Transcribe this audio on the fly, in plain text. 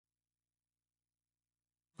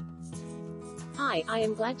Hi, I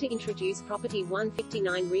am glad to introduce property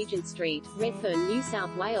 159 Regent Street, Redfern, New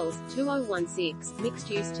South Wales, 2016,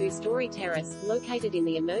 mixed-use two-story terrace, located in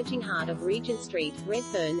the emerging heart of Regent Street,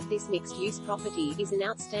 Redfern. This mixed-use property is an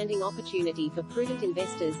outstanding opportunity for prudent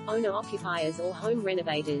investors, owner-occupiers or home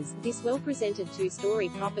renovators. This well-presented two-story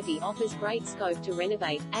property offers great scope to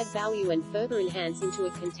renovate, add value and further enhance into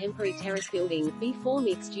a contemporary terrace building. B4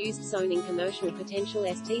 mixed-use zoning commercial potential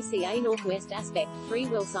STCA northwest aspect, 3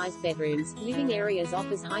 well-sized bedrooms, living areas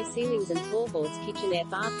offers high ceilings and floorboards, kitchenette,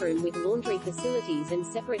 bathroom with laundry facilities and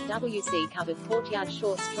separate WC covered courtyard.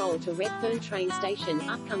 Short stroll to Redfern train station,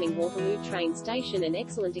 upcoming Waterloo train station and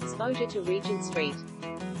excellent exposure to Regent Street.